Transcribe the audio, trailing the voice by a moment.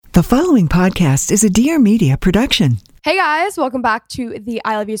The following podcast is a Dear Media production. Hey guys, welcome back to the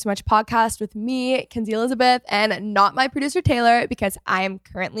I Love You So Much podcast with me, Kenzie Elizabeth, and not my producer Taylor because I am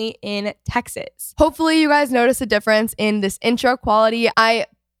currently in Texas. Hopefully you guys notice a difference in this intro quality. I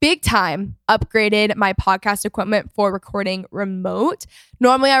big time upgraded my podcast equipment for recording remote.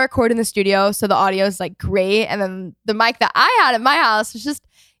 Normally I record in the studio, so the audio is like great. And then the mic that I had at my house was just,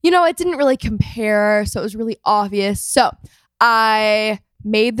 it didn't really compare. So it was really obvious. So I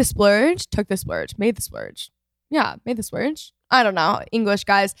made the splurge. I don't know, English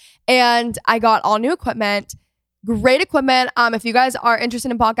guys. And I got all new equipment, great equipment. If you guys are interested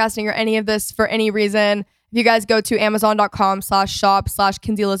in podcasting or any of this for any reason, if you guys go to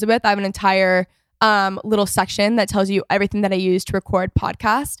amazon.com/shop/Kenzie Elizabeth, I have an entire little section that tells you everything that I use to record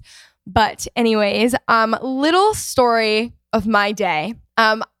podcast. But anyways, little story of my day.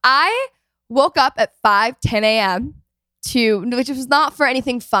 I woke up at 5:10 a.m. which was not for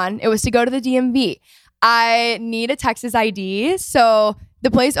anything fun. It was to go to the DMV. I need a Texas ID. So the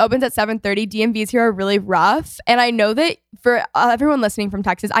place opens at 7:30. DMVs here are really rough. And I know that for everyone listening from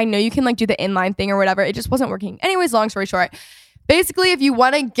Texas, I know you can do the inline thing or whatever. It just wasn't working. Anyways, long story short, basically, if you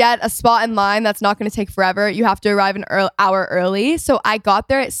want to get a spot in line that's not going to take forever, you have to arrive an hour early. So I got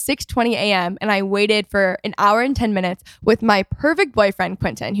there at 6:20 a.m. and I waited for an hour and 10 minutes with my perfect boyfriend,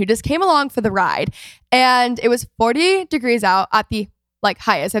 Quentin, who just came along for the ride. And it was 40 degrees out at the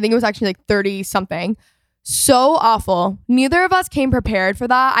highest. I think it was actually 30 something. So awful. Neither of us came prepared for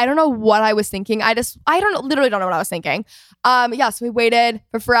that. I don't know what I was thinking. Literally don't know what I was thinking. So we waited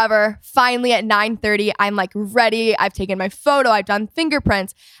for forever. Finally at 9:30, I'm ready. I've taken my photo. I've done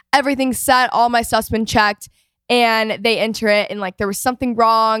fingerprints. Everything's set. All my stuff's been checked. And they enter it and there was something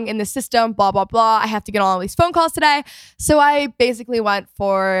wrong in the system, blah, blah, blah. I have to get on all these phone calls today. So I basically went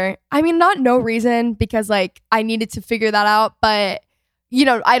for, not no reason because I needed to figure that out. But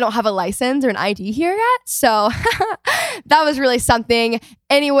I don't have a license or an ID here yet. So that was really something.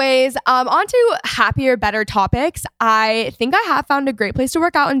 Anyways, on to happier, better topics. I think I have found a great place to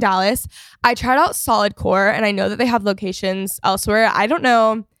work out in Dallas. I tried out Solid Core and I know that they have locations elsewhere. I don't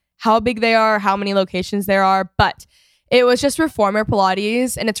know how big they are, how many locations there are, but it was just reformer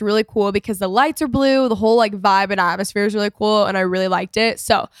Pilates and it's really cool because the lights are blue, the whole vibe and atmosphere is really cool and I really liked it.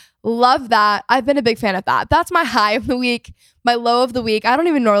 So love that. I've been a big fan of that. That's my high of the week. My low of the week, I don't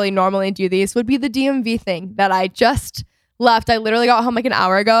even normally do these, would be the DMV thing that I just left. I literally got home an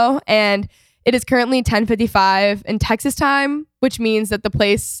hour ago and it is currently 10:55 in Texas time, which means that the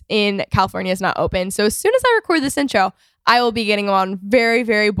place in California is not open. So as soon as I record this intro, I will be getting on very,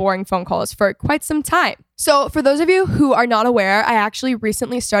 very boring phone calls for quite some time. So for those of you who are not aware, I actually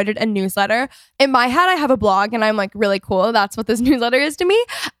recently started a newsletter. In my head, I have a blog and I'm really cool. That's what this newsletter is to me.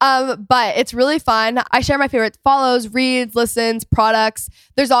 But it's really fun. I share my favorite follows, reads, listens, products.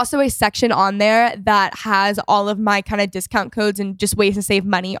 There's also a section on there that has all of my kind of discount codes and just ways to save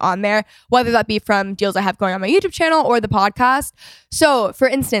money on there, whether that be from deals I have going on my YouTube channel or the podcast. So for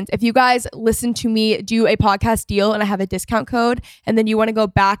instance, if you guys listen to me do a podcast deal and I have a discount code and then you want to go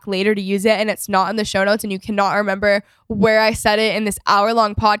back later to use it and it's not in the show notes and you cannot remember where I said it in this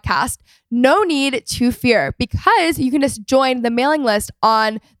hour-long podcast, no need to fear because you can just join the mailing list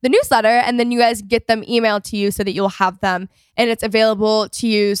on the newsletter and then you guys get them emailed to you so that you'll have them and it's available to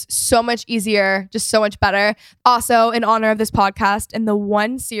use so much easier, just so much better. Also, in honor of this podcast and the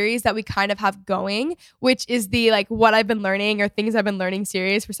one series that we kind of have going, which is the what I've been learning or things I've been learning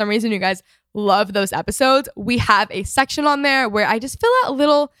series. For some reason, you guys love those episodes. We have a section on there where I just fill out a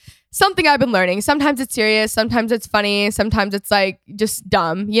little something I've been learning. Sometimes it's serious, sometimes it's funny, sometimes it's just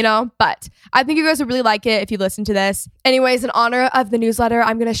dumb, but I think you guys would really like it if you listen to this. Anyways, in honor of the newsletter,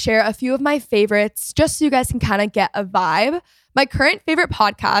 I'm going to share a few of my favorites just so you guys can kind of get a vibe. My current favorite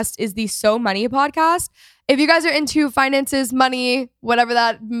podcast is the So Money podcast. If you guys are into finances, money, whatever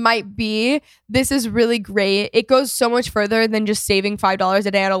that might be, this is really great. It goes so much further than just saving $5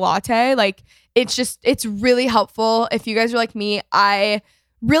 a day on a latte. It's really helpful. If you guys are like me, I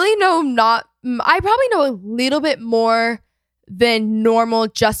probably know a little bit more than normal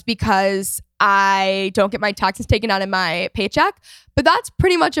just because I don't get my taxes taken out of my paycheck. But that's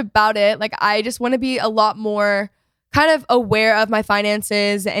pretty much about it. I just want to be a lot more kind of aware of my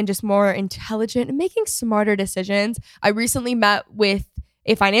finances and just more intelligent and making smarter decisions. I recently met with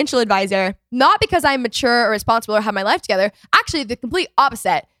a financial advisor, not because I'm mature or responsible or have my life together, actually the complete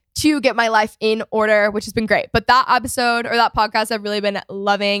opposite, to get my life in order, which has been great. But that episode or that podcast I've really been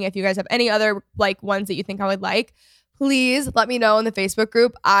loving. If you guys have any other ones that you think I would like, please let me know in the Facebook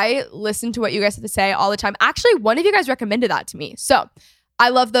group. I listen to what you guys have to say all the time. Actually, one of you guys recommended that to me. So I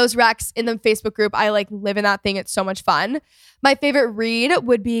love those recs in the Facebook group. I like live in that thing. It's so much fun. My favorite read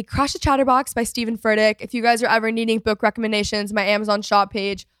would be Crush the Chatterbox by Stephen Furtick. If you guys are ever needing book recommendations, my Amazon shop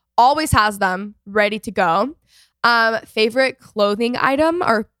page always has them ready to go. Favorite clothing item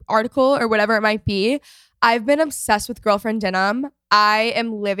or article or whatever it might be. I've been obsessed with Girlfriend denim. I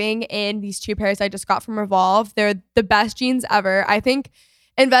am living in these 2 pairs I just got from Revolve. They're the best jeans ever. I think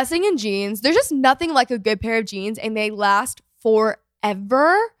investing in jeans, there's just nothing like a good pair of jeans, and they last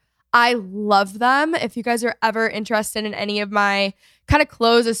forever. I love them. If you guys are ever interested in any of my kind of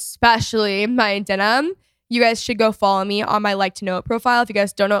clothes, especially my denim, you guys should go follow me on my Like to Know It profile. If you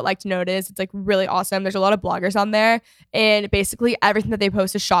guys don't know what Like to Know It is, it's like really awesome. There's a lot of bloggers on there, and basically everything that they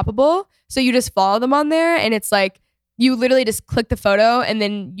post is shoppable. So you just follow them on there, and it's like you literally just click the photo and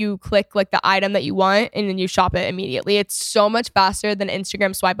then you click like the item that you want and then you shop it immediately. It's so much faster than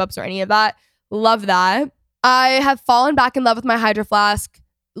Instagram swipe ups or any of that. Love that. I have fallen back in love with my Hydro Flask.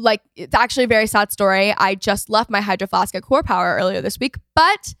 Like, it's actually a very sad story. I just left my Hydro Flask at Core Power earlier this week,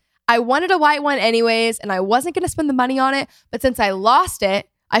 but I wanted a white one anyways, and I wasn't going to spend the money on it. But since I lost it,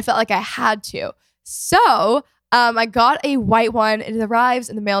 I felt like I had to. So I got a white one. It arrives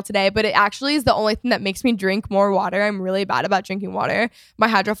in the mail today, but it actually is the only thing that makes me drink more water. I'm really bad about drinking water. My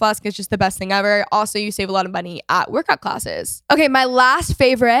Hydro Flask is just the best thing ever. Also, you save a lot of money at workout classes. Okay, my last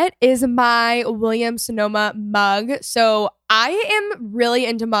favorite is my Williams-Sonoma mug. So I am really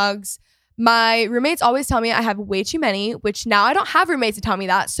into mugs. My roommates always tell me I have way too many, which now I don't have roommates to tell me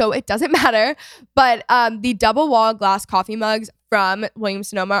that, so it doesn't matter. But the double wall glass coffee mugs from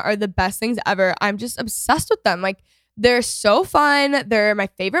Williams-Sonoma are the best things ever. I'm just obsessed with them. Like, they're so fun. They're my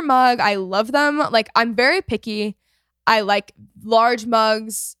favorite mug. I love them. Like, I'm very picky. I like large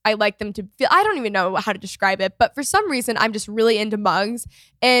mugs. I like them to feel, I don't even know how to describe it, but for some reason, I'm just really into mugs.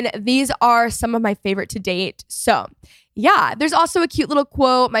 And these are some of my favorite to date. So yeah, there's also a cute little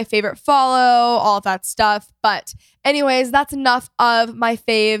quote, my favorite follow, all of that stuff. But anyways, that's enough of my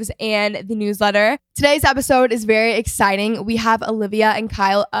faves and the newsletter. Today's episode is very exciting. We have Olivia and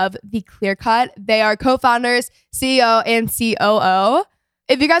Kyle of The Clear Cut. They are co-founders, CEO, and COO.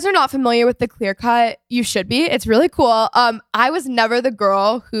 If you guys are not familiar with The Clear Cut, you should be. It's really cool. I was never the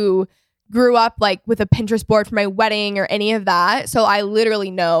girl who grew up like with a Pinterest board for my wedding or any of that. So I literally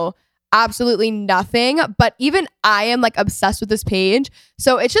know absolutely nothing, but even I am like obsessed with this page.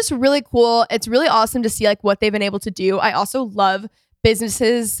 So it's just really cool. It's really awesome to see like what they've been able to do. I also love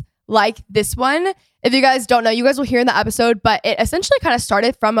businesses like this one. If you guys don't know, you guys will hear in the episode, but it essentially kind of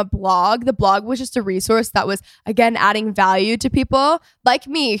started from a blog. The blog was just a resource that was, again, adding value to people like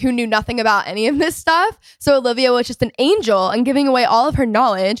me who knew nothing about any of this stuff. So Olivia was just an angel and giving away all of her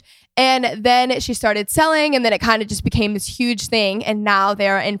knowledge. And then she started selling, and then it kind of just became this huge thing. And now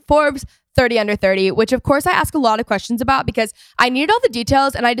they're in Forbes 30 under 30, which of course I ask a lot of questions about because I needed all the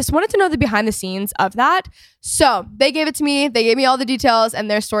details and I just wanted to know the behind the scenes of that. So they gave it to me. They gave me all the details, and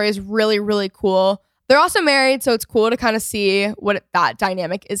their story is really, really cool. They're also married, so it's cool to kind of see what that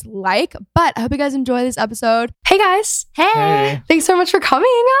dynamic is like. But I hope you guys enjoy this episode. Hey guys. Hey. Thanks so much for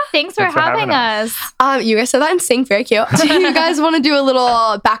coming. Thanks for having us. You guys said that in sync. Very cute. Do you guys want to do a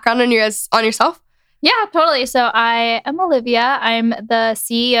little background on yourself? Yeah, totally. So I am Olivia. I'm the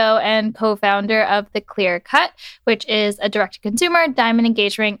CEO and co-founder of The Clear Cut, which is a direct-to-consumer diamond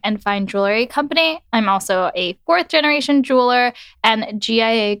engagement and fine jewelry company. I'm also a 4th-generation jeweler and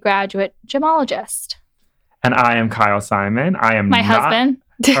GIA graduate gemologist. And I am Kyle Simon. I am my husband.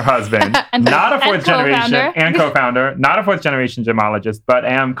 Her husband. Not a 4th generation and co-founder. Not a 4th generation gemologist, but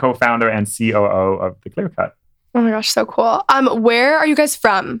am co-founder and COO of The Clear Cut. Oh my gosh, so cool. Where are you guys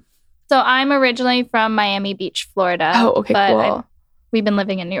from? So I'm originally from Miami Beach, Florida. Oh, okay, cool. We've been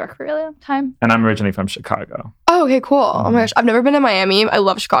living in New York for a really long time. And I'm originally from Chicago. Oh, okay, cool. Oh my gosh, I've never been to Miami. I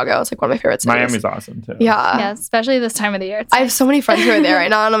love Chicago. It's like one of my favorite cities. Miami's awesome too. Yeah, especially this time of the year. I have so many friends who are there right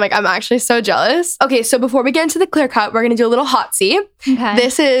now, and I'm actually so jealous. Okay, so before we get into The Clear Cut, we're gonna do a little hot seat. Okay.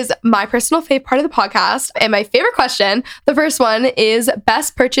 This is my personal favorite part of the podcast, and my favorite question. The first one is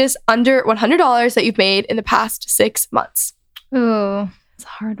best purchase under $100 that you've made in the past 6 months. Ooh, it's a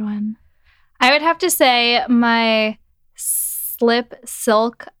hard one. I would have to say my Slip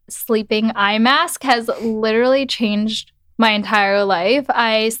Silk sleeping eye mask has literally changed my entire life.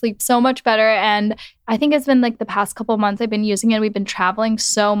 I sleep so much better, and I think it's been like the past couple months I've been using it. We've been traveling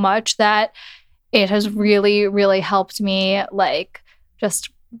so much that it has really, really helped me. Like,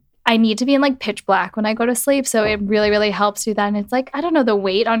 just I need to be in like pitch black when I go to sleep, so it really, really helps do that. And it's like, I don't know, the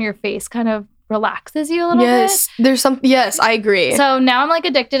weight on your face kind of relaxes you a little bit. Yes, I agree. So now I'm like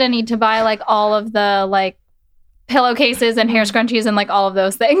addicted. I need to buy like all of the like pillowcases and hair scrunchies and like all of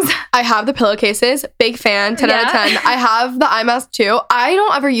those things. I have the pillowcases. Big fan. 10 out of 10. I have the eye mask too. I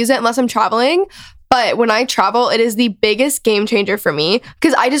don't ever use it unless I'm traveling. But when I travel, it is the biggest game changer for me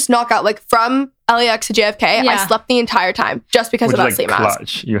because I just knock out like from LAX to JFK. I slept the entire time just because of that sleep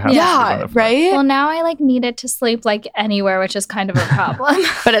mask. You have right? Well, now I like need it to sleep like anywhere, which is kind of a problem.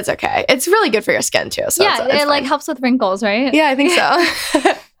 But it's okay. It's really good for your skin too. So it's like helps with wrinkles, right? Yeah, I think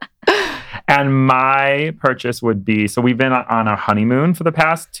so. And my purchase would be, so we've been on a honeymoon for the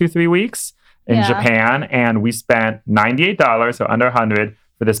past 2-3 weeks in Japan, and we spent $98, so under $100,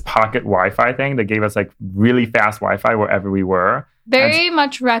 for this pocket Wi-Fi thing that gave us like really fast Wi-Fi wherever we were. Very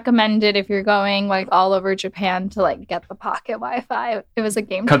much recommended if you're going like all over Japan to like get the pocket Wi-Fi. It was a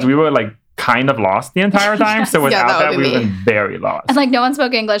game changer. Because we were like kind of lost the entire time. So without that, we would have been very lost. And like no one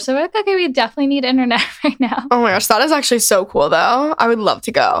spoke English. So we're like, okay, we definitely need internet right now. Oh my gosh, that is actually so cool though. I would love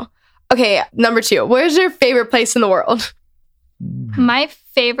to go. Okay, number 2. Where's your favorite place in the world? My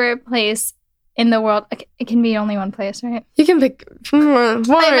favorite place in the world, it can be only one place, right? You can pick one.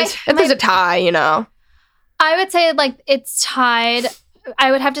 If there's a tie, you know. I would say like it's tied.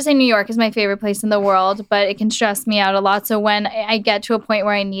 I would have to say New York is my favorite place in the world, but it can stress me out a lot. So when I get to a point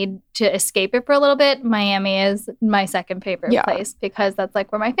where I need to escape it for a little bit, Miami is my second favorite place because that's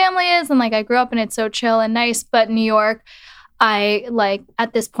like where my family is. And like I grew up and it's so chill and nice. But New York, I like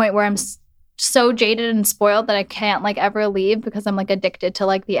at this point where I'm so jaded and spoiled that I can't like ever leave because I'm like addicted to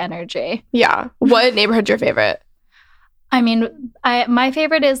like the energy. Yeah. What neighborhood's your favorite? I mean, my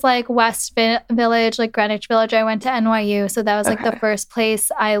favorite is like West Village, like Greenwich Village. I went to NYU, so that was like the first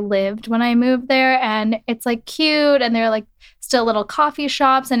place I lived when I moved there, and it's like cute, and there are like still little coffee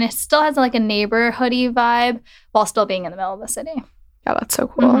shops, and it still has like a neighborhoody vibe while still being in the middle of the city. Yeah, that's so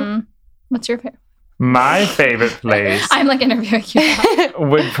cool. Mm-hmm. What's your favorite? My favorite place I'm like interviewing you now.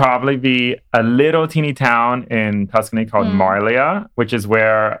 would probably be a little teeny town in Tuscany called Marlia, which is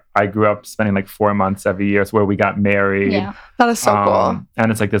where I grew up spending like 4 months every year. It's where we got married. Yeah, that is so cool.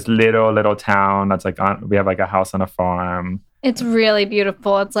 And it's like this little town that's like we have like a house on a farm. It's really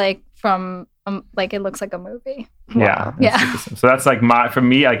beautiful. It's like from like it looks like a movie. Yeah. Yeah. So that's like for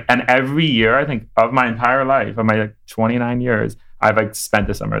me, like, and every year I think of my entire life, of my like 29 years, I've like spent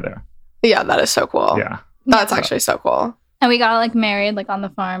the summer there. Yeah, that is so cool. Yeah. That's actually so cool. And we got like married like on the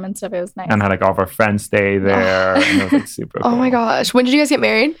farm and stuff. It was nice. And had like all of our friends stay there. And it was like super cool. Oh my gosh. When did you guys get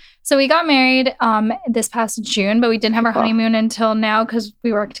married? So we got married this past June, but we didn't have our honeymoon until now because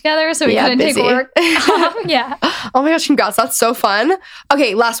we work together. So we couldn't take work. Yeah. Oh my gosh, congrats. That's so fun.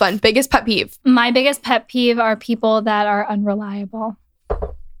 Okay, last one. Biggest pet peeve. My biggest pet peeve are people that are unreliable.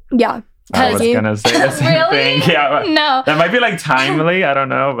 Yeah. I was going to say the same really? thing. Yeah, no. That might be like timely. I don't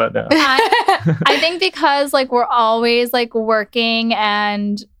know. But I think because like we're always like working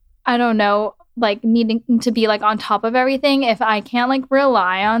and I don't know, like needing to be like on top of everything. If I can't like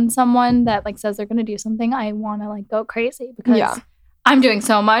rely on someone that like says they're going to do something, I want to like go crazy because I'm doing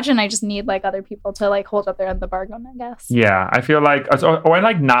so much and I just need like other people to like hold up their end of the bargain, I guess. Yeah, I feel like, or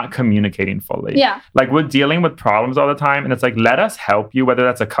like not communicating fully. Yeah. Like we're dealing with problems all the time and it's like, let us help you, whether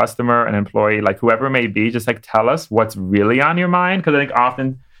that's a customer, an employee, like whoever it may be, just like tell us what's really on your mind. Because I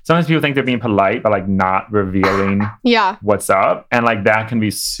think sometimes people think they're being polite, but like not revealing what's up. And like that can be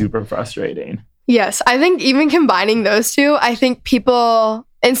super frustrating. Yes, I think even combining those two, I think people,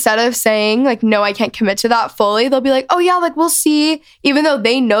 instead of saying like, no, I can't commit to that fully, they'll be like, oh yeah, like we'll see, even though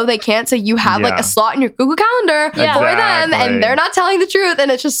they know they can't. So you have like a slot in your Google Calendar for them and they're not telling the truth.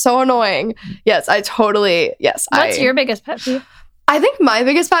 And it's just so annoying. Yes, What's your biggest pet peeve? I think my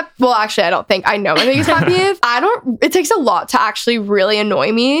biggest pet, well, actually, I don't think I know my biggest pet peeve. It takes a lot to actually really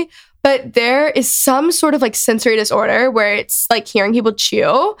annoy me. But there is some sort of like sensory disorder where it's like hearing people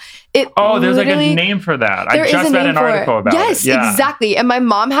chew. There's like a name for that. I just read an article about it. Yes, exactly. And my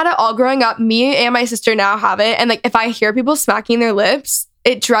mom had it all growing up. Me and my sister now have it. And like if I hear people smacking their lips,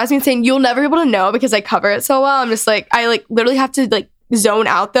 it drives me insane. You'll never be able to know because I cover it so well. I'm just like, I like literally have to like zone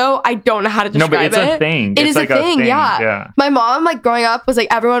out though. I don't know how to describe it. No, but it's a thing. It is like a thing, yeah. My mom like growing up was like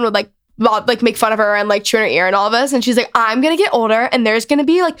everyone would like make fun of her and like chew in her ear and all of us. And she's like, I'm going to get older and there's going to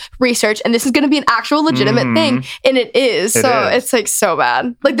be like research and this is going to be an actual legitimate thing. And it is. It's like so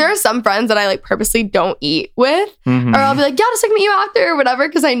bad. Like there are some friends that I like purposely don't eat with or I'll be like, yeah, just like meet you after or whatever.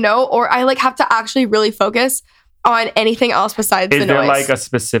 Cause I know, or I like have to actually really focus on anything else besides the noise. Is there like a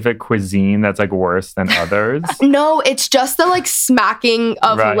specific cuisine that's like worse than others? No, it's just the like smacking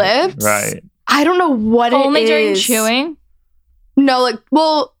of lips. Right. I don't know what it is. Only during chewing? No, like,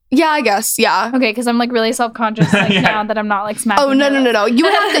 well, yeah, I guess. Yeah. Okay, because I'm like really self-conscious like now that I'm not like smacking. Oh, no. You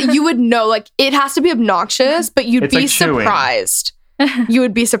would have to, you would know, like it has to be obnoxious, but you'd be like surprised. you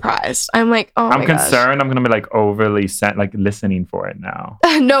would be surprised. I'm like, oh my I'm concerned I'm going to be like overly listening for it now.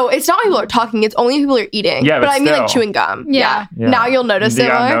 No, it's not when people are talking. It's only when people are eating. Yeah, but I mean like still. chewing gum. Yeah. Now you'll notice it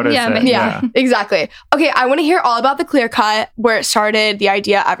more. Notice Yeah, it. Yeah, exactly. Okay, I want to hear all about the clear cut, where it started, the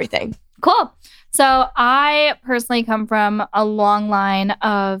idea, everything. Cool. So I personally come from a long line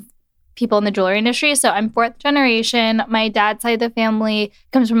of people in the jewelry industry. So I'm 4th generation. My dad's side of the family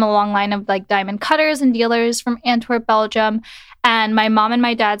comes from a long line of like diamond cutters and dealers from Antwerp, Belgium. And my mom and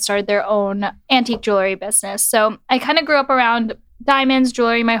my dad started their own antique jewelry business. So I kind of grew up around diamonds,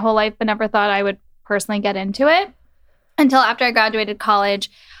 jewelry my whole life, but never thought I would personally get into it until after I graduated college.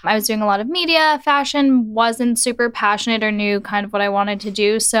 I was doing a lot of media, fashion, wasn't super passionate or knew kind of what I wanted to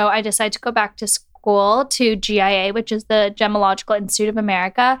do. So I decided to go back to school to GIA, which is the Gemological Institute of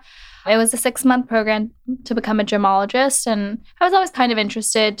America. It was a 6-month program to become a gemologist. And I was always kind of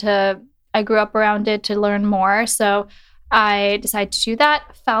interested I grew up around it to learn more. So I decided to do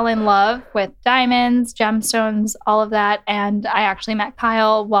that, fell in love with diamonds, gemstones, all of that. And I actually met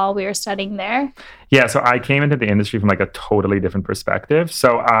Kyle while we were studying there. Yeah, so I came into the industry from like a totally different perspective.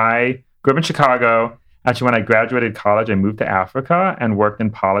 So I grew up in Chicago. Actually, when I graduated college, I moved to Africa and worked in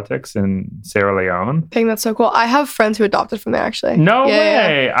politics in Sierra Leone. I think that's so cool. I have friends who adopted from there, actually. No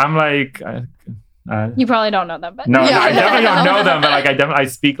way. Yeah. I'm like... you probably don't know them, but no, I definitely don't know them. But like, I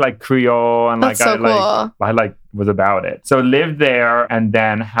speak like Creole, and that's like so cool. I was about it. So lived there, and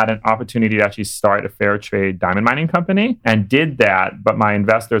then had an opportunity to actually start a fair trade diamond mining company, and did that. But my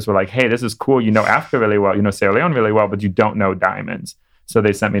investors were like, "Hey, this is cool. You know Africa really well. You know Sierra Leone really well, but you don't know diamonds." So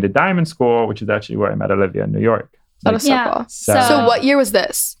they sent me to diamond school, which is actually where I met Olivia in New York. That is so cool. So what year was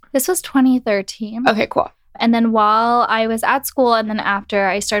this? This was 2013. Okay, cool. And then while I was at school and then after,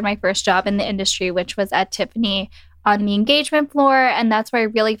 I started my first job in the industry, which was at Tiffany on the engagement floor. And that's where I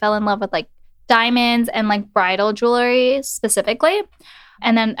really fell in love with like diamonds and like bridal jewelry specifically.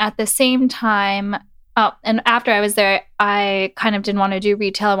 And then at the same time, and after I was there, I kind of didn't want to do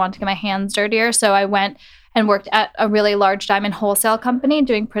retail. I wanted to get my hands dirtier. So I went and worked at a really large diamond wholesale company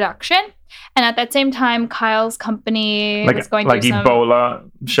doing production. And at that same time, Kyle's company was going through some...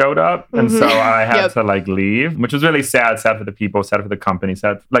 Ebola showed up. And so I had to like leave, which was really sad for the people, sad for the company,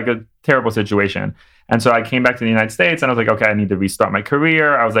 sad, like a terrible situation. And so I came back to the United States and I was like, okay, I need to restart my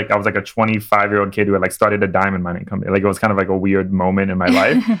career. I was like a 25-year-old kid who had like started a diamond mining company. Like it was kind of like a weird moment in my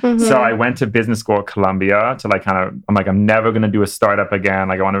life. So I went to business school at Columbia to like I'm never going to do a startup again.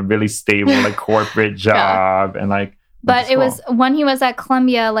 Like I want a really stable like corporate job and like. But it was when he was at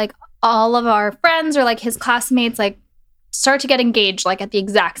Columbia, like all of our friends or like his classmates like start to get engaged like at the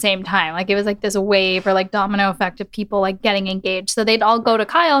exact same time. Like it was like this wave or like domino effect of people like getting engaged. So they'd all go to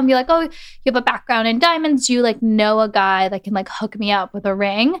Kyle and be like, oh, you have a background in diamonds. You like know a guy that can like hook me up with a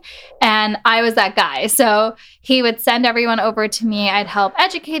ring. And I was that guy. So he would send everyone over to me. I'd help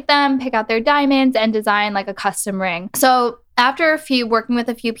educate them, pick out their diamonds and design like a custom ring. So after working with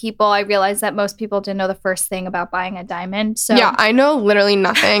a few people, I realized that most people didn't know the first thing about buying a diamond. So yeah, I know literally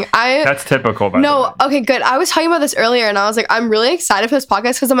nothing. That's typical. Okay, good. I was talking about this earlier and I was like, I'm really excited for this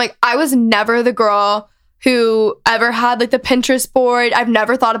podcast because I'm like, I was never the girl who ever had like the Pinterest board. I've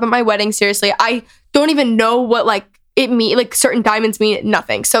never thought about my wedding seriously. I don't even know what like it mean, like certain diamonds mean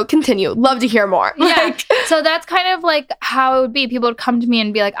nothing. So continue. Love to hear more. Yeah. So that's kind of like how it would be. People would come to me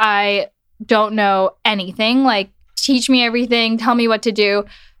and be like, I don't know anything. Like, teach me everything, tell me what to do.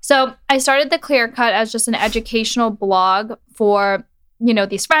 So I started the Clear Cut as just an educational blog for,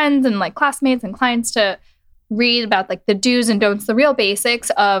 these friends and like classmates and clients to read about like the do's and don'ts, the real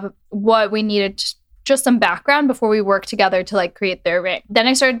basics of what we needed, just some background before we worked together to like create their ring. Then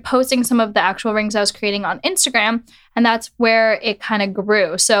I started posting some of the actual rings I was creating on Instagram, and that's where it kind of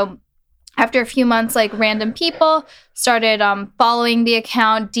grew. So after a few months, like random people started following the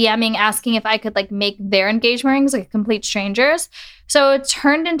account, DMing, asking if I could like make their engagement rings, like complete strangers. So it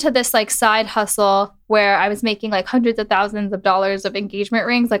turned into this like side hustle where I was making like hundreds of thousands of dollars of engagement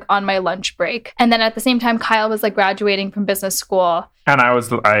rings like on my lunch break. And then at the same time, Kyle was like graduating from business school. And I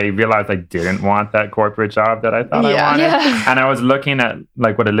realized I didn't want that corporate job that I thought I wanted. Yeah. And I was looking at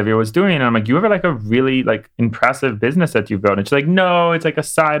like what Olivia was doing. And I'm like, you have like a really like impressive business that you've built. And she's like, no, it's like a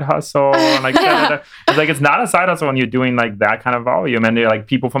side hustle. And like, it's like, it's not a side hustle when you're doing like that kind of volume. And like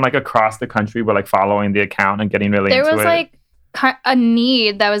people from like across the country were like following the account and getting really into it. There was like a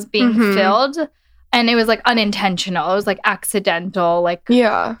need that was being filled. And it was like unintentional. It was like accidental. Like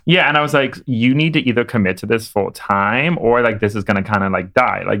yeah. And I was like, you need to either commit to this full time or like this is gonna kind of like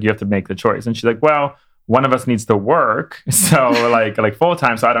die. Like you have to make the choice. And she's like, well, one of us needs to work. So like full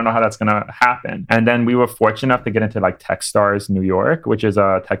time. So I don't know how that's going to happen. And then we were fortunate enough to get into like Techstars New York, which is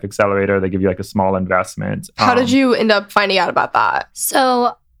a tech accelerator. They give you like a small investment. How did you end up finding out about that?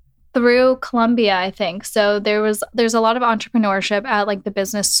 So through Columbia, I think. So there's a lot of entrepreneurship at like the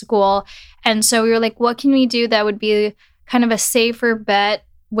business school. And so we were like, what can we do that would be kind of a safer bet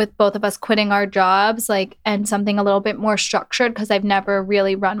with both of us quitting our jobs, like, and something a little bit more structured, because I've never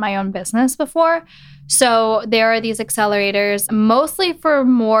really run my own business before. So there are these accelerators, mostly for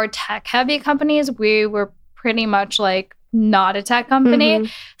more tech-heavy companies. We were pretty much like not a tech company.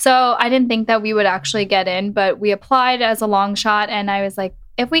 Mm-hmm. So I didn't think that we would actually get in, but we applied as a long shot. And I was like,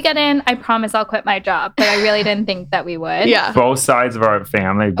 if we get in, I promise I'll quit my job. But I really didn't think that we would. Yeah. Both sides of our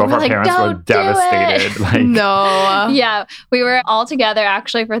family, both We're our like, parents were "Don't do devastated. it." Like, No. Yeah. We were all together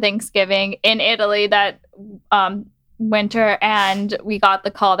actually for Thanksgiving in Italy that winter. And we got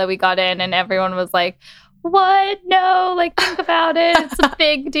the call that we got in and everyone was like, what? No, like think about it. It's a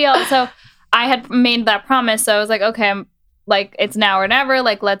big deal. So I had made that promise. So I was like, okay, I'm like, it's now or never.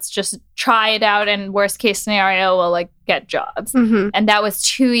 Like, let's just try it out. And worst case scenario, we'll like get jobs. Mm-hmm. And that was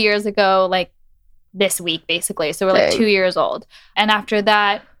 2 years ago, like this week, basically. So we're like 2 years old. And after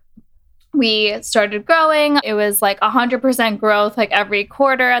that, we started growing. It was like 100% growth, like every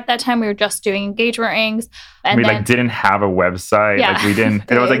quarter at that time. We were just doing engagement rings. And we then, like didn't have a website. Yeah. Like we didn't,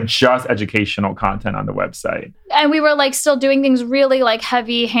 it was like just educational content on the website. and we were like still doing things really like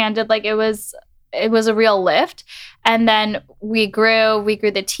heavy handed. Like it was a real lift. And then we grew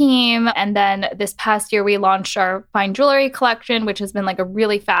the team. And then this past year, we launched our fine jewelry collection, which has been like a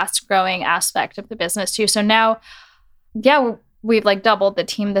really fast growing aspect of the business too. So now, yeah, we've like doubled the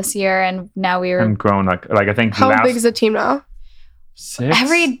team this year. And now And grown like I think How big is the team now? 6.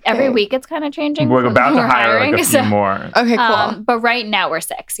 every week it's kind of changing. We're about to We're hire hiring, like a few so- more. Okay, cool. But right now we're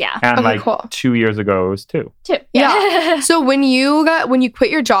 6, yeah. And Okay, like cool. 2 years ago, it was 2. 2. Yeah. So when you quit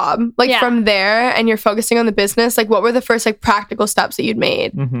your job, like Yeah. from there and you're focusing on the business, like what were the first like practical steps that you'd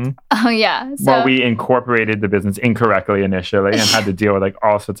made? Mm-hmm. Oh, yeah. So, Well, we incorporated the business incorrectly initially and had to deal with like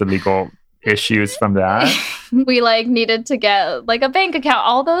all sorts of legal issues from that. we like needed to get like a bank account,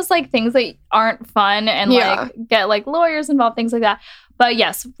 all those like things that aren't fun and Yeah. like get like lawyers involved, things like that. But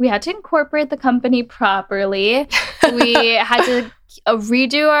yes, we had to incorporate the company properly. We had to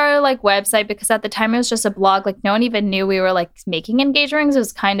redo our like website because at the time it was just a blog. Like no one even knew we were like making engagement rings. It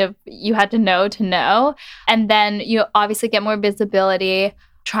was kind of, you had to know. And then you obviously get more visibility,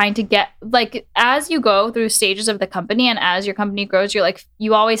 trying to get like, as you go through stages of the company and as your company grows, you're like,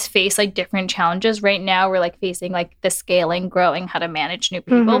 you always face like different challenges. Right now we're like facing like the scaling, growing, how to manage new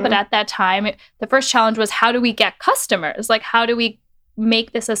people. Mhm. But at that time, the first challenge was how do we get customers? Like how do we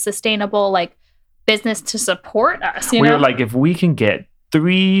make this a sustainable like business to support us? You We know? were like, if we can get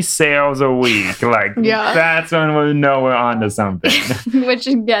 3 sales a week, like Yeah. that's when we know we're onto something. which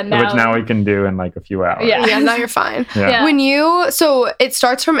again Which now we can do in like a few hours. Yeah. Yeah, now you're fine. Yeah. Yeah. So it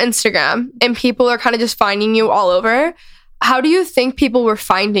starts from Instagram and people are kind of just finding you all over. How do you think people were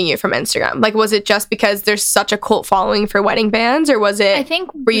finding you from Instagram? Like, was it just because there's such a cult following for wedding bands, or was it, I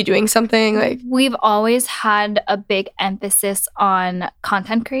think were you doing something like, we've always had a big emphasis on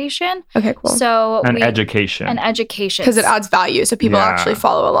content creation. okay, cool. So And education. and education. Because it adds value. So people Yeah. actually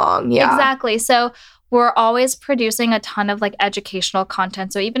follow along. Yeah. Exactly. So we're always producing a ton of like educational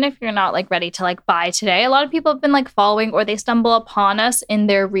content. So even if you're not like ready to like buy today, a lot of people have been like following or they stumble upon us in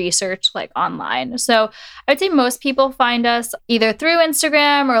their research like online. So I would say most people find us either through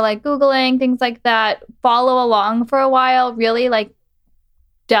Instagram or like Googling, things like that, follow along for a while, really like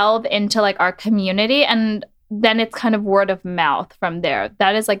delve into like our community, and then it's kind of word of mouth from there.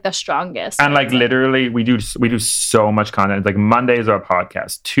 That is like the strongest. And like literally, we do so much content. It's like Monday is our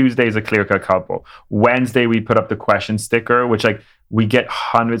podcast. Tuesday is a clear cut couple. Wednesday we put up the question sticker, which like we get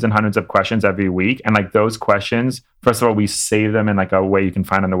hundreds and hundreds of questions every week. And like those questions, first of all, we save them in like a way you can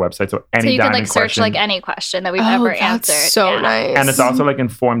find on the website. So any so you could diamond like search question, like any question that we've Oh, ever that's answered. so Yeah. nice. and it's also like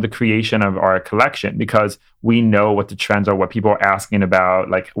informed the creation of our collection because we know what the trends are, what people are asking about,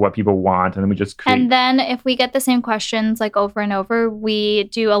 like what people want, and then we just create. And then if we get the same questions like over and over, we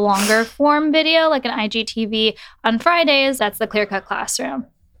do a longer form video, like an IGTV on Fridays. That's the Clear Cut Classroom.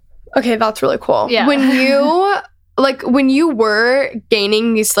 Okay, that's really cool. Yeah. When you were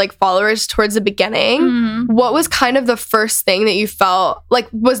gaining these like followers towards the beginning, Mhm. what was kind of the first thing that you felt like?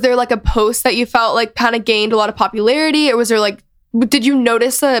 Was there like a post that you felt like kind of gained a lot of popularity, or was there like, did you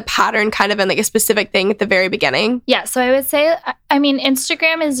notice a pattern kind of in like a specific thing at the very beginning? Yeah, so I would say, I mean,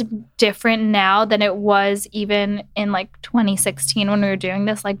 Instagram is different now than it was even in like 2016 when we were doing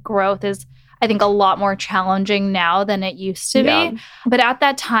this. Like growth is, I think, a lot more challenging now than it used to be. But at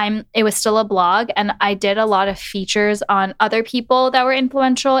that time, it was still a blog, and I did a lot of features on other people that were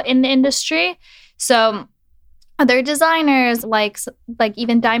influential in the industry. So other designers, like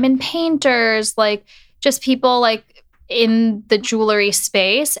even diamond painters, like just people like in the jewelry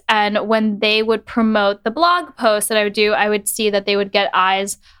space. And when they would promote the blog posts that I would do, I would see that they would get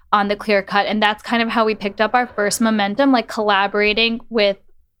eyes on the clear cut. And that's kind of how we picked up our first momentum, like collaborating with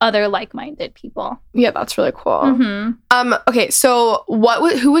other like-minded people. Yeah, that's really cool. Mm-hmm. Okay, so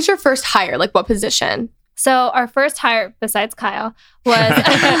who was your first hire? Like, what position? So our first hire, besides Kyle,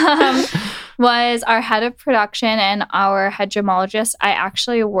 was was our head of production and our head gemologist. I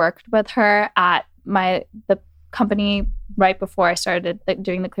actually worked with her at the company right before I started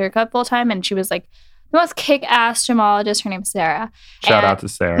doing the clear cut full time, and she was like the most kick-ass gemologist. Her name's Sarah. Shout out to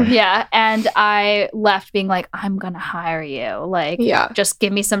Sarah. Yeah. And I left being like, I'm going to hire you. Like, just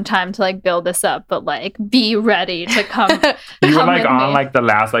give me some time to like build this up, but like be ready to come. You were like on like the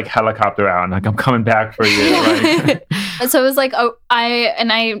last like helicopter out and like, I'm coming back for you. Like. So it was like,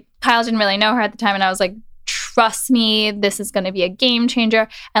 Kyle didn't really know her at the time. And I was like, trust me, this is going to be a game changer.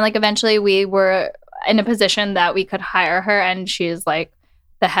 And like, eventually we were in a position that we could hire her. And she's like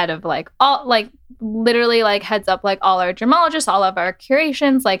the head of like all, like literally like heads up like all our gemologists, all of our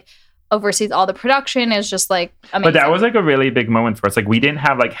curations, like oversees all the production, is just like amazing. But that was like a really big moment for us. Like we didn't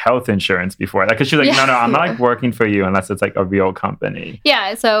have like health insurance before. Like, cause she's like, no, I'm not like working for you unless it's like a real company.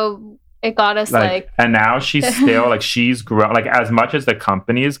 Yeah. So it got us like and now she's still like, she's grown, like as much as the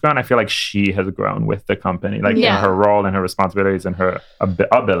company has grown, I feel like she has grown with the company, like in her role and her responsibilities and her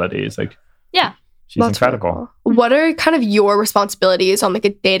abilities. Like, yeah, she's incredible. Really cool. What are kind of your responsibilities on like a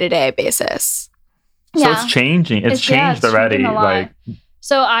day-to-day basis? So it's changing. It's changed already. Like,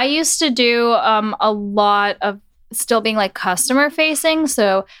 so I used to do a lot of still being like customer facing.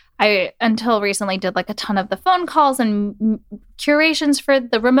 So I, until recently, did like a ton of the phone calls and curations for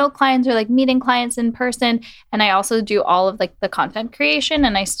the remote clients or like meeting clients in person. And I also do all of like the content creation.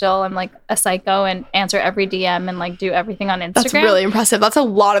 And I still am like a psycho and answer every DM and like do everything on Instagram. That's really impressive. That's a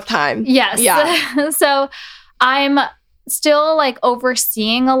lot of time. Yes. Yeah. So I'm still like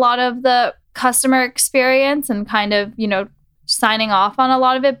overseeing a lot of the customer experience and kind of, you know, signing off on a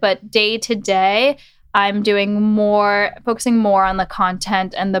lot of it. But day to day, I'm focusing more on the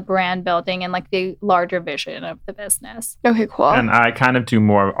content and the brand building and like the larger vision of the business. Okay, cool. And I kind of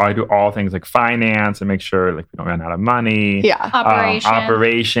I do all things like finance and make sure like we don't run out of money. Yeah.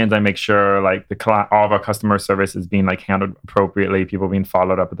 Operations. I make sure like all of our customer service is being like handled appropriately. People being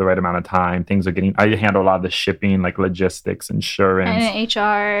followed up at the right amount of time. I handle a lot of the shipping, like logistics, insurance. And HR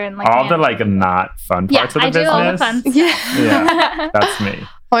and like all the like not fun parts of the business. I do all the fun stuff. Yeah, that's me.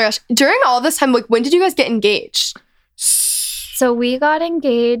 Oh my gosh. During all this time, like when did you guys get engaged? So we got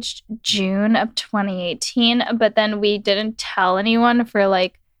engaged June of 2018, but then we didn't tell anyone for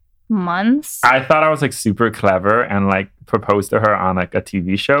like months. I thought I was like super clever and like proposed to her on like a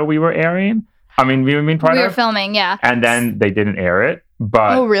TV show we were airing. I mean, we were filming, yeah. And then they didn't air it.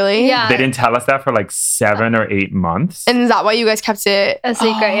 But oh, really? Yeah. They didn't tell us that for like 7 or 8 months. And is that why you guys kept it a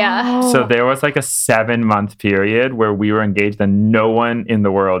secret? Yeah. So there was like a 7-month period where we were engaged and no one in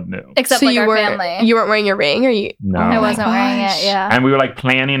the world knew. Except like our family. You weren't wearing your ring, or you? No. I wasn't wearing it, yeah. And we were like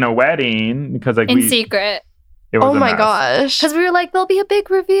planning a wedding because like in secret. It was oh my gosh. Because we were like, there'll be a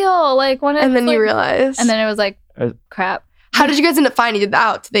big reveal. Like when and then you realized. And then it was like, crap. How did you guys end up finding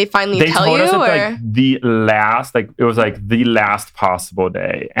out? Did they finally tell you? They told us at it was like the last possible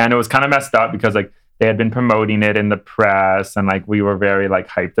day. And it was kind of messed up because like they had been promoting it in the press and like we were very like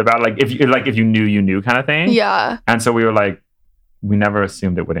hyped about it. If you knew, you knew kind of thing. Yeah. And so we were like, we never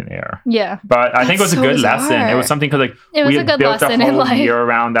assumed it wouldn't air. Yeah. But I think it was a good lesson. It was something because like we had built a whole year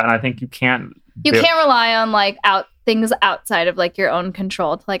around that. And I think you can't rely on like things outside of like your own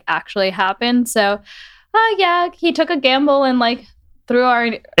control to like actually happen. So yeah, he took a gamble and like threw our.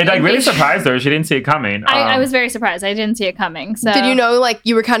 It like really surprised her. She didn't see it coming. I was very surprised. I didn't see it coming. So did you know like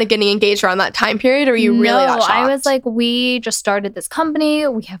you were kind of getting engaged around that time period, or were you really that shocked? I was like, we just started this company.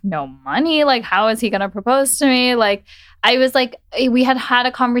 We have no money. Like, how is he gonna propose to me? Like, I was like, we had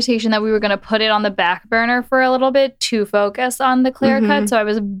a conversation that we were gonna put it on the back burner for a little bit to focus on the clear cut. So I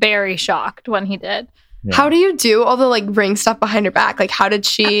was very shocked when he did. Yeah. How do you do all the like ring stuff behind her back? Like, how did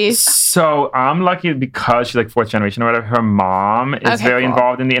she? So I'm lucky because she's like 4th generation or whatever. Her mom is very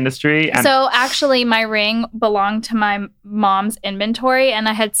involved in the industry. And so actually, my ring belonged to my mom's inventory, and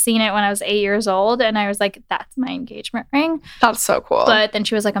I had seen it when I was 8 years old, and I was like, "That's my engagement ring." That's so cool. But then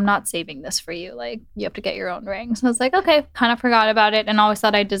she was like, "I'm not saving this for you. Like, you have to get your own ring." So I was like, "Okay." Kind of forgot about it, and always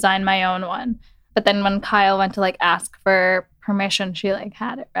thought I'd design my own one. But then when Kyle went to like ask for permission, she like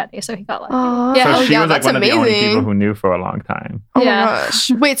had it ready. So he got lucky. Yeah. So she was like that's one of the only amazing. people who knew for a long time. Oh Yeah. my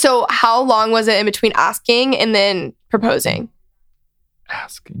gosh. Wait, so how long was it in between asking and then proposing?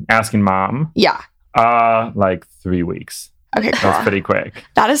 Asking mom. Yeah. Like 3 weeks. Okay, That cool. was pretty quick.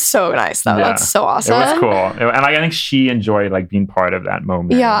 That is so nice, though. Yeah. That's so awesome. It was cool. And like, I think she enjoyed like being part of that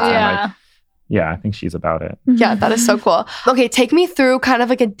moment. Yeah. And, Yeah. like, yeah, I think she's about it. Yeah, that is so cool. Okay, take me through kind of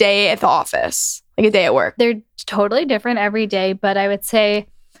like a day at the office, like a day at work. They're totally different every day, but I would say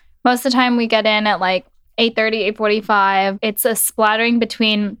most of the time we get in at like 8:30, 8:45. It's a splattering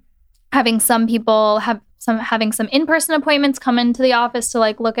between having some people having some in-person appointments come into the office to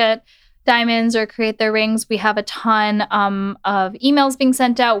like look at diamonds or create their rings. We have a ton of emails being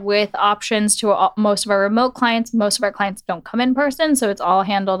sent out with options to most of our remote clients. Most of our clients don't come in person, so it's all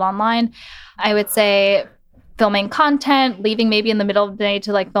handled online. I would say filming content, leaving maybe in the middle of the day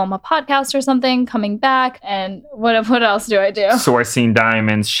to like film a podcast or something, coming back, and what else do I do? Sourcing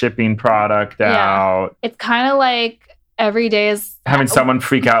diamonds, shipping product out. It's kind of like every day is Having someone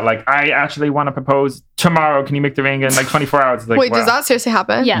freak out like, I actually want to propose tomorrow. Can you make the ring in like 24 hours? Like, Wait, wow. does that seriously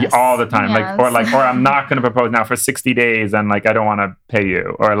happen? Yes. Yeah, all the time. Yes. Or I'm not going to propose now for 60 days and like I don't want to pay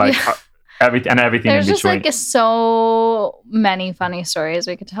you, or like everything There's in just between. like so many funny stories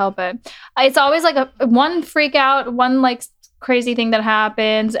we could tell, but it's always like one freak out, one like crazy thing that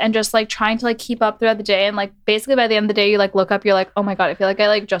happens, and just like trying to like keep up throughout the day. And like basically by the end of the day, you like look up, you're like, oh my God, I feel like I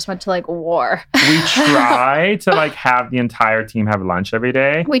like just went to like war. We try to like have the entire team have lunch every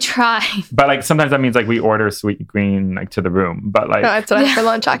day, We try. but like sometimes that means like we order sweet green like to the room, but like No, that's what I had for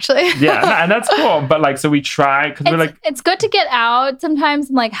lunch, actually. yeah, and that's cool. But like, so we try because we're like, It's good to get out sometimes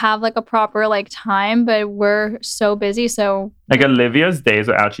and like have like a proper like time, but we're so busy. So Olivia's days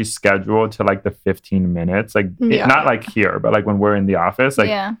are actually scheduled to like the 15 minutes, like Yeah. not like here, but like when we're in the office, like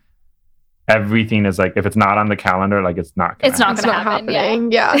yeah, everything is like if it's not on the calendar, like it's not. It's not It's gonna not happen, yeah.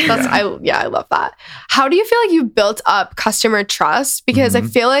 happening. Yeah, that's I love that. How do you feel like you built up customer trust? Because I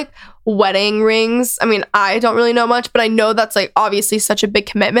Mhm. feel like wedding rings, I mean, I don't really know much, but I know that's like obviously such a big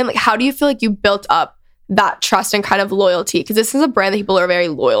commitment. Like, how do you feel like you built up that trust and kind of loyalty? Because this is a brand that people are very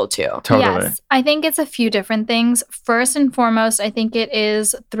loyal to. Totally. Yes, I think it's a few different things. First and foremost, I think it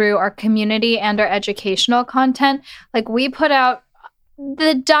is through our community and our educational content. Like we put out,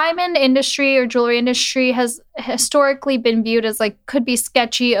 the diamond industry or jewelry industry has historically been viewed as like could be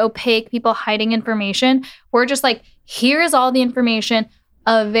sketchy, opaque, people hiding information. We're just like, here's all the information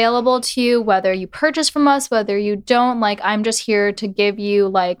available to you, whether you purchase from us, whether you don't. Like, I'm just here to give you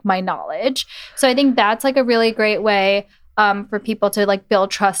like my knowledge. So I think that's like a really great way for people to like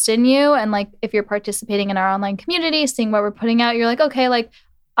build trust in you. And like if you're participating in our online community, seeing what we're putting out, you're like, okay, like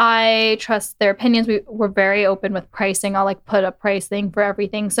I trust their opinions. We're very open with pricing. I'll like put a pricing for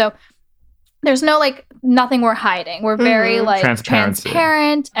everything. So there's no like nothing we're hiding. We're very like Transparency.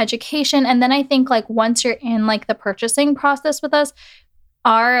 transparent, education. And then I think like once you're in like the purchasing process with us,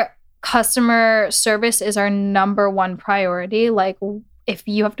 our customer service is our number one priority. Like if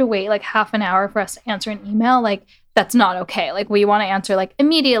you have to wait like half an hour for us to answer an email, like that's not okay. Like we want to answer like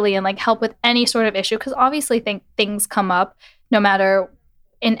immediately and like help with any sort of issue. Because obviously things come up no matter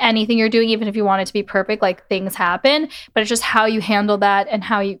in anything you're doing, even if you want it to be perfect, like things happen. But it's just how you handle that and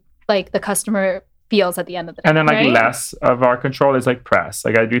how you like the customer feels at the end of the day. And then like right? less of our control is like press.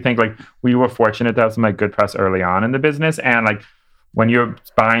 Like I do think like we were fortunate to have some like good press early on in the business, and like when you're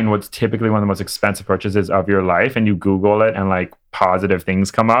buying what's typically one of the most expensive purchases of your life and you Google it and like positive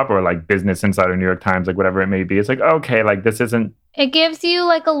things come up, or like Business Insider, New York Times, like whatever it may be, it's like, okay, like this isn't. It gives you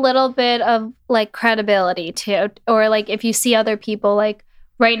like a little bit of like credibility too. Or like if you see other people like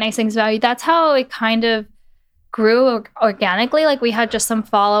write nice things about you, that's how it kind of grew organically. Like we had just some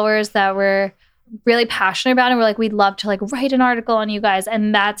followers that were really passionate about it. And we're like, we'd love to like write an article on you guys.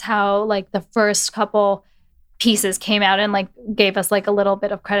 And that's how like the first couple pieces came out and like gave us like a little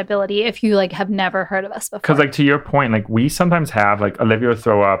bit of credibility if you like have never heard of us before. Because like to your point, like we sometimes have like Olivia will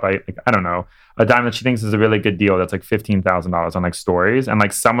throw up I don't know, a diamond that she thinks is a really good deal that's like $15,000 on like stories, and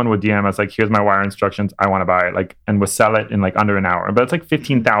like someone would DM us like, here's my wire instructions, I want to buy it, like, and we'll sell it in like under an hour, but it's like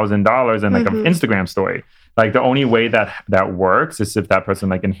 $15,000 in like an Instagram story. Like the only way that works is if that person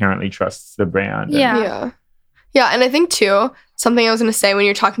like inherently trusts the brand. Yeah. Yeah, and I think too, something I was going to say when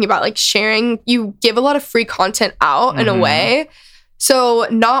you're talking about like sharing, you give a lot of free content out in a way. So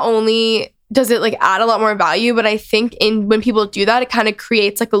not only does it like add a lot more value, but I think when people do that, it kind of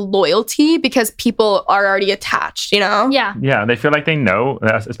creates like a loyalty because people are already attached, you know? Yeah. Yeah, they feel like they know,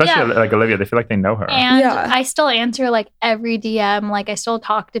 especially like Olivia, they feel like they know her. And I still answer like every DM. Like I still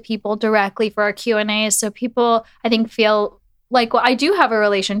talk to people directly for our Q&As. So people, I think, feel like, I do have a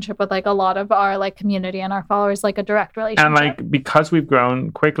relationship with like a lot of our like community and our followers, like a direct relationship. And like, because we've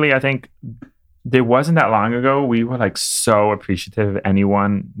grown quickly, I think there wasn't that long ago, we were like so appreciative of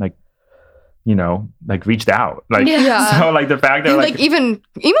anyone like, you know, like reached out. Like, so like the fact that like even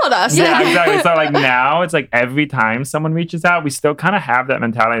emailed us. Yeah, exactly. So like now it's like every time someone reaches out, we still kind of have that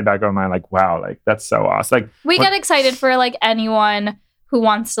mentality in the back of our mind, like, wow, like that's so awesome. Like we get excited for like anyone who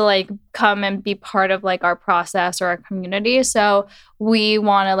wants to like come and be part of like our process or our community. So we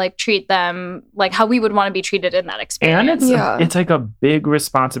want to like treat them like how we would want to be treated in that experience. And it's like a big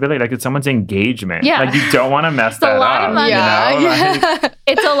responsibility. Like it's someone's engagement. Yeah. Like you don't want to mess that up. It's a lot of money. You know? Like,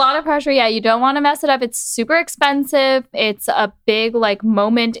 it's a lot of pressure. Yeah. You don't want to mess it up. It's super expensive. It's a big like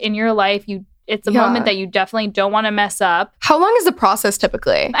moment in your life. It's a moment that you definitely don't want to mess up. How long is the process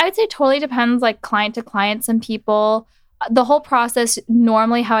typically? I would say totally depends like client to client. Some people, the whole process,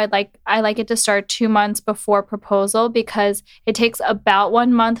 normally how I like it to start 2 months before proposal, because it takes about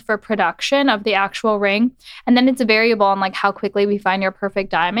 1 month for production of the actual ring. And then it's variable on like how quickly we find your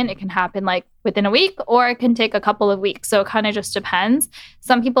perfect diamond. It can happen like within a week, or it can take a couple of weeks. So it kind of just depends.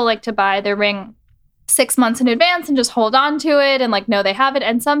 Some people like to buy their ring 6 months in advance and just hold on to it and like know they have it.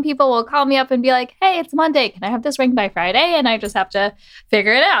 And some people will call me up and be like, hey, it's Monday, can I have this ring by Friday? And I just have to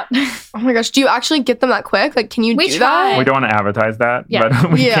figure it out. Oh my gosh, do you actually get them that quick? Like, can you do that? We don't want to advertise that, but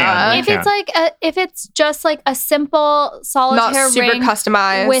we can. If it's just like a simple solitaire not super ring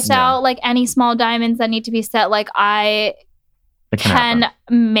customized without like any small diamonds that need to be set, like I can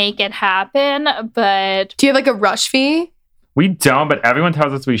make it happen. But do you have like a rush fee? We don't, but everyone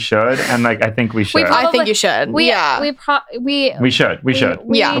tells us we should, and like I think we should. I think you should. We should.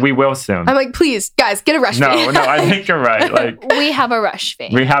 We will soon. I'm like, please, guys, get a rush fee. No, I think you're right. Like we have a rush fee.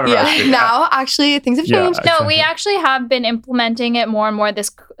 We have a rush fee. Now, actually, things have changed. No, we actually have been implementing it more and more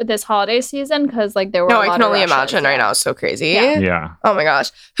this holiday season, because like there were. I can only imagine right now. It's so crazy. Yeah. Oh my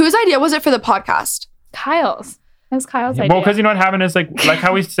gosh, whose idea was it for the podcast? Kyle's. It was Kyle's idea. Well, because you know what happened is like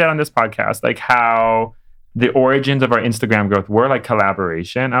how we said on this podcast, like how the origins of our Instagram growth were like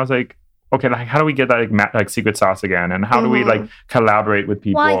collaboration. I was like, okay, like how do we get that like secret sauce again? And how do we like collaborate with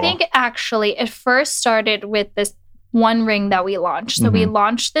people? Well, I think actually it first started with this one ring that we launched. So we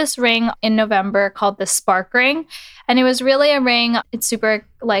launched this ring in November called the Spark Ring. And it was really a ring. It's super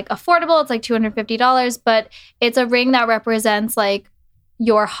like affordable. It's like $250, but it's a ring that represents like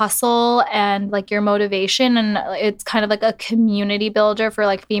your hustle and like your motivation, and it's kind of like a community builder for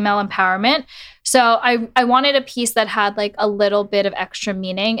like female empowerment. So I wanted a piece that had like a little bit of extra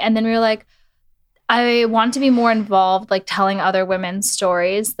meaning, and then we were like, I want to be more involved, like telling other women's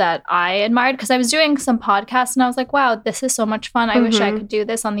stories that I admired, because I was doing some podcasts and I was like, wow, this is so much fun. I wish I could do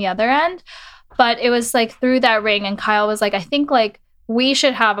this on the other end. But it was like through that ring, and Kyle was like, I think like we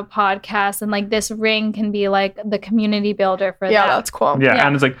should have a podcast, and like this ring can be like the community builder for that. Yeah, that's cool. Yeah,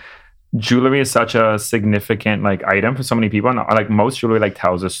 and it's like jewelry is such a significant like item for so many people, and like most jewelry like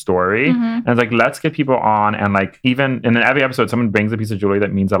tells a story. And it's like, let's get people on, and like even in every episode someone brings a piece of jewelry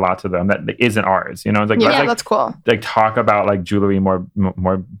that means a lot to them that isn't ours, you know. It's like, let's, like, that's cool. Like talk about like jewelry more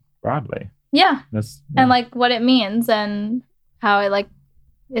broadly. And like what it means and how it like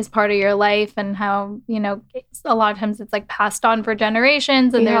is part of your life, and how, you know, a lot of times it's like passed on for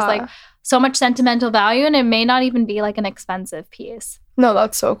generations, and there's like so much sentimental value, and it may not even be like an expensive piece. No,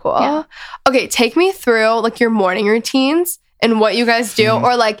 that's so cool. Yeah. Okay, take me through like your morning routines and what you guys do,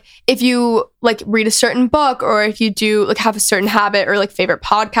 or like if you like read a certain book, or if you do like have a certain habit or like favorite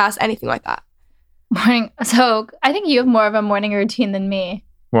podcast, anything like that. So I think you have more of a morning routine than me.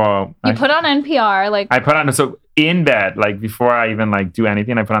 Well, you put on NPR, like I put on, so in bed, like before I even like do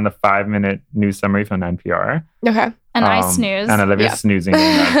anything, I put on the 5-minute news summary from NPR. Okay. And I snooze. And Olivia's snoozing.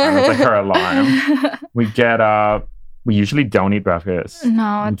 It's like her alarm. We get up. We usually don't eat breakfast.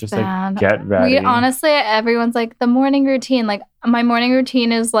 No, it's just bad. Like get ready. We honestly, everyone's like the morning routine. Like my morning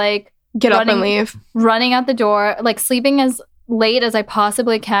routine is like get up and leave, running out the door, like sleeping as late as I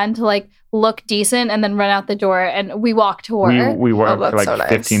possibly can to like look decent, and then run out the door, and we walk to work. We work like so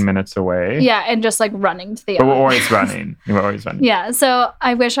 15 minutes away. Yeah, and just like running to the But we're always running. We're always running. Yeah, so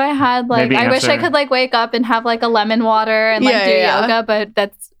I wish I had like, I wish I could like wake up and have like a lemon water and like do yoga,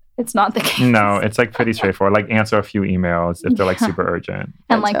 but it's not the case. No, it's like pretty straightforward. Like answer a few emails if they're like super urgent.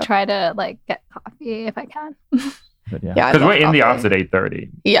 And like try to like get coffee if I can. Because we're in the office at 8:30.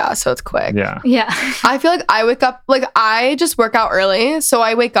 Yeah, so it's quick. Yeah. I feel like I wake up, like I just work out early, so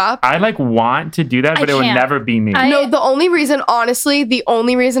I wake up. I like want to do that, but it would never be me. No, the only reason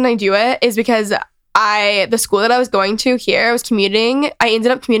I do it is because the school that I was going to here, I was commuting. I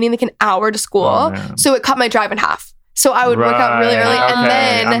ended up commuting like an hour to school, so it cut my drive in half. So I would work out really early, and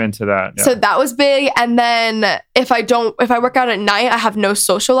then I'm into that. Yeah. So that was big. And then if I work out at night, I have no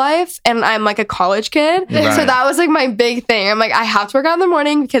social life, and I'm like a college kid. Right. So that was like my big thing. I'm like, I have to work out in the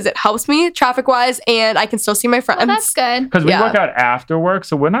morning because it helps me traffic wise, and I can still see my friends. Well, that's good. Because we work out after work,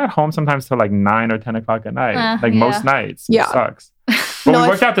 so we're not home sometimes till like 9 or 10 o'clock at night. Most nights. Which sucks. But we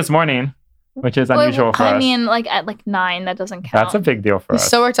worked out this morning, which is unusual for us. I mean, like at like 9, that doesn't count. That's a big deal for us.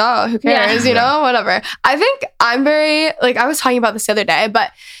 Still worked out. Who cares? You know, whatever. I think I'm very, like, I was talking about this the other day,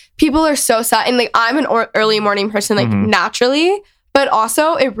 but people are so set. And like, I'm an early morning person, like naturally, but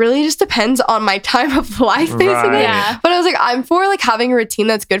also it really just depends on my time of life, basically. Right. Yeah. But I was like, I'm for like having a routine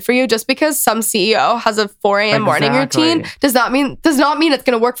that's good for you. Just because some CEO has a 4 a.m. morning routine does not mean it's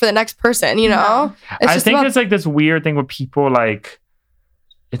going to work for the next person, you know? I think it's like this weird thing where people like,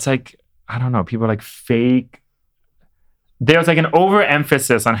 it's like, I don't know, people like fake. There's like an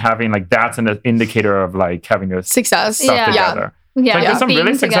overemphasis on having like that's an indicator of like having your success stuff together. Yeah, like, there's some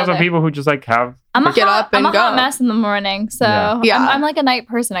really successful together. people who just like have. I'm a up and go. hot mess in the morning, so I'm like a night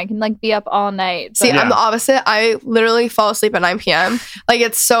person. I can like be up all night. See, I'm the opposite. I literally fall asleep at 9 p.m. Like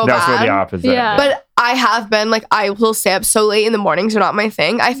it's so that's bad. That's the opposite. Yeah. But I have been like, I will stay up so late in the mornings are not my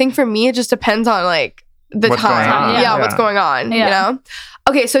thing. I think for me, it just depends on like the what's time. What's going on, you know?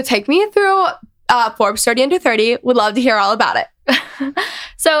 Okay, so take me through Forbes 30 Under 30. Would love to hear all about it.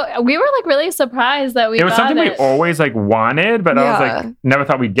 So we were like really surprised that we got it. It was something we always like wanted, but I was like, never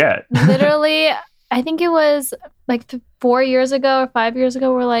thought we'd get. Literally, I think it was like 4 years ago or 5 years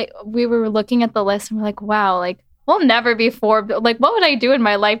ago, we were looking at the list and we're like, wow, like we'll never be Forbes. Like, what would I do in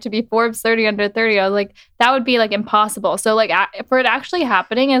my life to be Forbes 30 Under 30? I was like, that would be like impossible. So like for it actually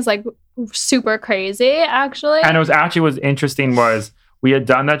happening is like super crazy, actually. And it was interesting was we had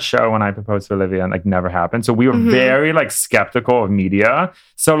done that show when I proposed to Olivia and like never happened. So we were very like skeptical of media.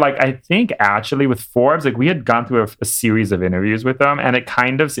 So like I think actually with Forbes, like we had gone through a series of interviews with them and it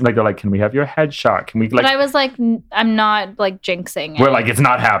kind of seemed like they're like, can we have your headshot? Can we like? But I was like, I'm not like jinxing it. We're like, it's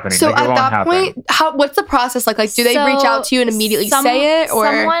not happening. So like, at that point, what's the process like? Like, do they reach out to you and immediately say it, or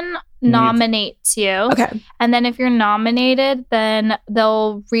someone nominates you? Okay. And then if you're nominated, then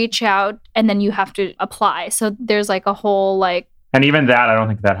they'll reach out and then you have to apply. So there's like a whole like. And even that, I don't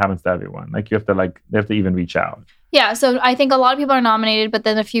think that happens to everyone. Like you have to they have to even reach out. Yeah. So I think a lot of people are nominated, but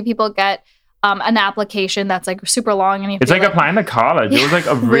then a few people get an application that's like super long. And it's like applying to college. It was like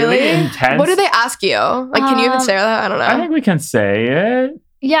a really intense. What do they ask you? Like, can you even say that? I don't know. I think we can say it.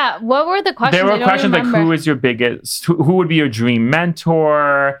 Yeah. What were the questions? There were questions like, who is your biggest, who would be your dream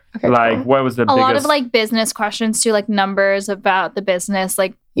mentor? Okay, like, cool. What was the biggest? A lot of like business questions too, like numbers about the business,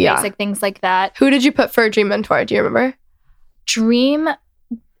 like basic things like that. Who did you put for a dream mentor? Do you remember? Dream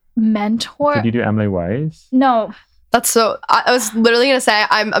mentor. Did you do Emily Weiss? No. That's so. I was literally gonna say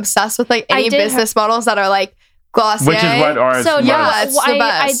I'm obsessed with like any business models that are like Glossier. Which is what ours. So yeah, it's the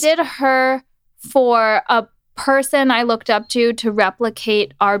best. I did her for a person I looked up to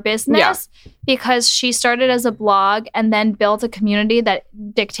replicate our business because she started as a blog and then built a community that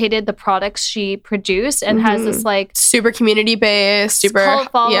dictated the products she produced and has this like super community based, super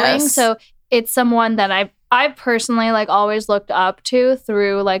cult following. So it's someone that I've personally like always looked up to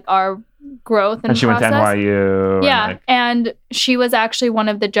through like our growth and she process. Went to NYU. Yeah, and she was actually one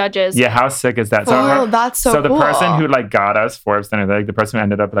of the judges. Yeah, how sick is that? That's so cool. So the cool. person who like got us Forbes, like the person who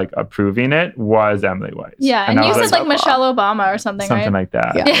ended up like approving it was Emily Weiss. Yeah, and you said like Michelle Obama or something, right? Something like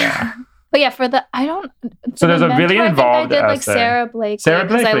that. Yeah. But yeah, for the So there's a really involved I did like Sarah Blakely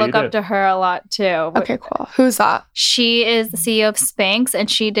because I look up to her a lot too. Okay, cool. Who's that? She is the CEO of Spanx, and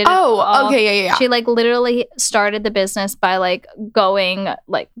she did. Okay, yeah. She like literally started the business by like going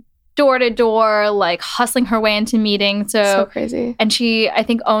like door to door, like hustling her way into meetings. So crazy. And she, I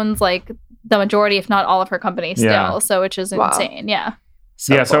think, owns like the majority, if not all, of her company still. So which is insane. Yeah.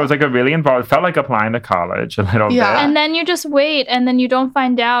 So it was like a really involved. It felt like applying to college a little bit. And then you just wait, and then you don't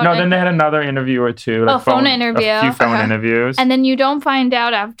find out. No, then they had another interview or two. Like phone interview. A few phone interviews. And then you don't find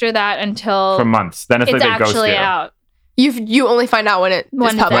out after that until for months. Then it's like they ghost you. Out. You only find out when it's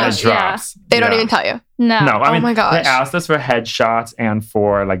published. When it drops. They don't even tell you. No. I mean, my gosh. They asked us for headshots and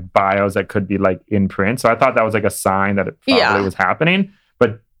for like bios that could be like in print. So I thought that was like a sign that it probably was happening.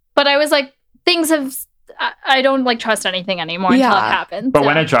 But I was like, things have. I don't like trust anything anymore until it happens. But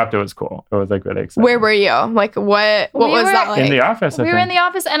when it dropped, it was cool. It was like really exciting. Where were you? Like what was that like? In the office. We were in the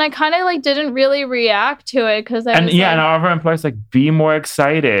office, and I kind of like didn't really react to it because and all of our employees like be more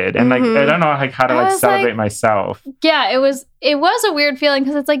excited and like I don't know like how to like celebrate myself. Yeah, it was a weird feeling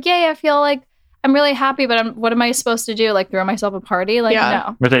because it's like I feel like I'm really happy, but what am I supposed to do? Like throw myself a party? Like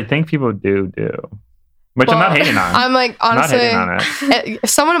no. Which I think people do. Which I'm not hating on. I'm like, honestly, not hating on it. if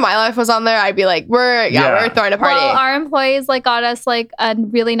someone in my life was on there, I'd be like, we're throwing a party. Well, our employees like got us like a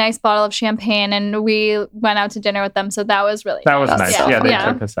really nice bottle of champagne, and we went out to dinner with them. So that was really That was nice. so Yeah, they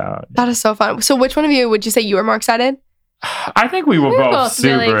fun. took us out. That is so fun. So which one of you would you say you were more excited? I think we were both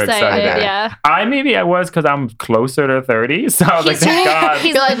super really excited. Okay. Yeah. I was because I'm closer to 30. So I was like, thank God. I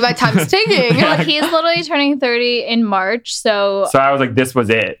feel like my time's ticking. Well, he's literally turning 30 in March. So So I was like, this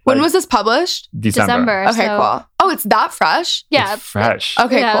was it. When Like, was this published? December. Okay, so- cool. Oh, it's that fresh? Yeah. It's fresh.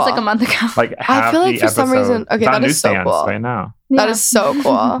 Okay, yeah, cool. it was like a month ago. Like half I feel like the for some episode. reason, okay, It's on that is so newsstands cool. right now. That Yeah. is so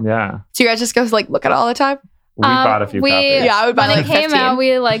cool. Yeah. So you guys just go like look at it all the time? We bought a few copies. Yeah, I would buy when like it came 15. out,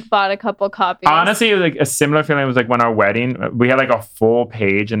 we like bought a couple copies. Honestly, it was like a similar feeling was like when our wedding, we had like a full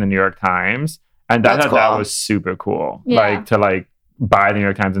page in the New York Times. And I That's thought that cool. was super cool. Yeah. Like to like buy the New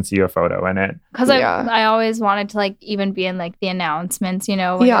York Times and see your photo in it. Because Yeah. I always wanted to like even be in like the announcements, you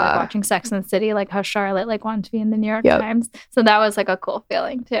know, when you're like, Yeah. watching Sex and the City, like how Charlotte like wanted to be in the New York Yep. Times. So that was like a cool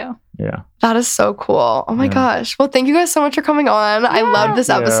feeling too. Yeah. That is so cool. Oh my Yeah. gosh. Well, thank you guys so much for coming on. I loved this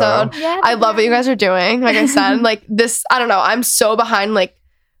Yeah. episode. Yeah, I love what you guys are doing. Like I said, like this, I don't know. I'm so behind like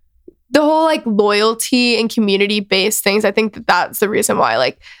the whole like loyalty and community based things. I think that that's the reason why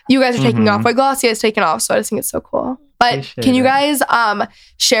like you guys are taking Mhm. off, why Glossier is taking off. So I just think it's so cool. But Appreciate can you it. guys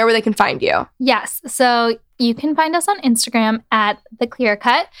share where they can find you? Yes. So you can find us on Instagram at The Clear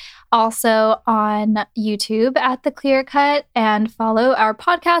Cut, also on YouTube at The Clear Cut, and follow our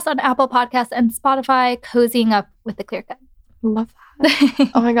podcast on Apple Podcasts and Spotify, Cozying Up with The Clear Cut. Love that.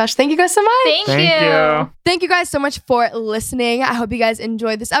 Oh my gosh. Thank you guys so much. Thank Thank you. Thank you guys so much for listening. I hope you guys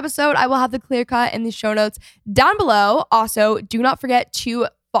enjoyed this episode. I will have the clear cut in the show notes down below. Also, do not forget to,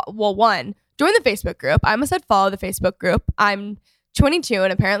 join the Facebook group. I almost said follow the Facebook group. I'm 22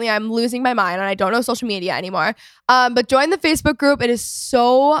 and apparently I'm losing my mind and I don't know social media anymore. But join the Facebook group. It is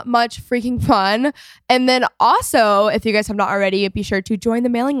so much freaking fun. And then also, if you guys have not already, be sure to join the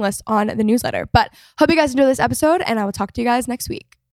mailing list on the newsletter. But hope you guys enjoy this episode and I will talk to you guys next week.